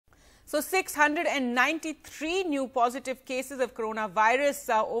So 693 new positive cases of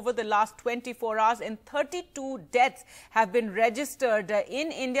coronavirus over the last 24 hours and 32 deaths have been registered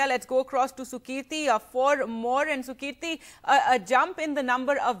in India. Let's go across to Sukirti for more. And Sukirti, a jump in the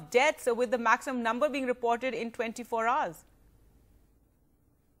number of deaths with the maximum number being reported in 24 hours.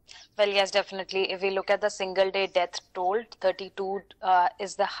 Well, yes, definitely. If we look at the single day death toll, 32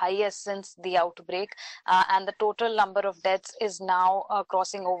 is the highest since the outbreak. And the total number of deaths is now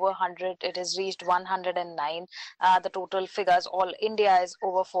crossing over 100. It has reached 109. The total figures, all India is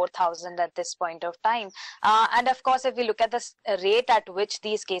over 4,000 at this point of time. And of course, if we look at the rate at which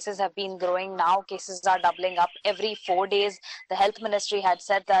these cases have been growing, now cases are doubling up every 4 days. The health ministry had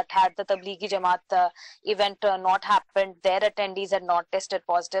said that had the Tablighi Jamaat event not happened, their attendees had not tested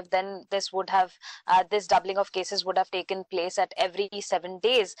positive, then this would have this doubling of cases would have taken place at every 7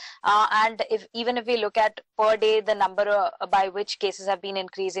 days. And even if we look at per day the number by which cases have been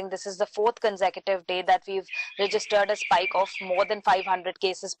increasing, this is the 4th consecutive day that we've registered a spike of more than 500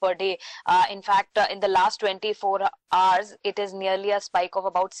 cases per day. In fact, in the last 24 hours, it is nearly a spike of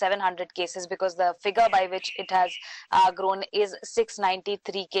about 700 cases, because the figure by which it has grown is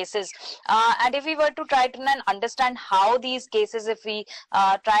 693 cases. And if we were to try to understand how these cases, if we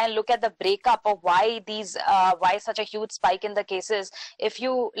try and look at the breakup of why such a huge spike in the cases, if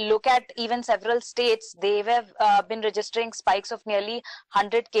you look at even several states, they have been registering spikes of nearly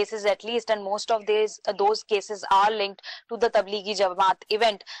 100 cases at least, and most of those cases are linked to the Tablighi Jamaat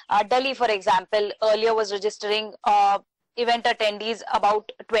event. Delhi, for example, earlier was registering event attendees about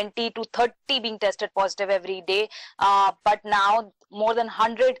 20 to 30 being tested positive every day, but now more than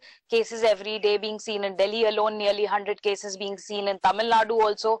 100 cases every day being seen in Delhi alone, nearly 100 cases being seen in Tamil Nadu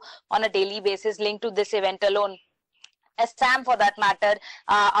also on a daily basis linked to this event alone. Assam, for that matter,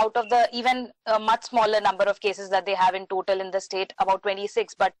 out of the even much smaller number of cases that they have in total in the state, about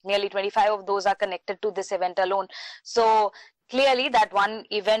 26, but nearly 25 of those are connected to this event alone. So clearly that one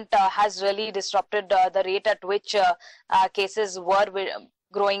event has really disrupted the rate at which cases were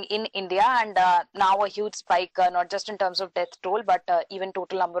growing in India, and now a huge spike, not just in terms of death toll, but even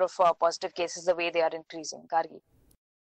total number of positive cases, the way they are increasing. Gargi.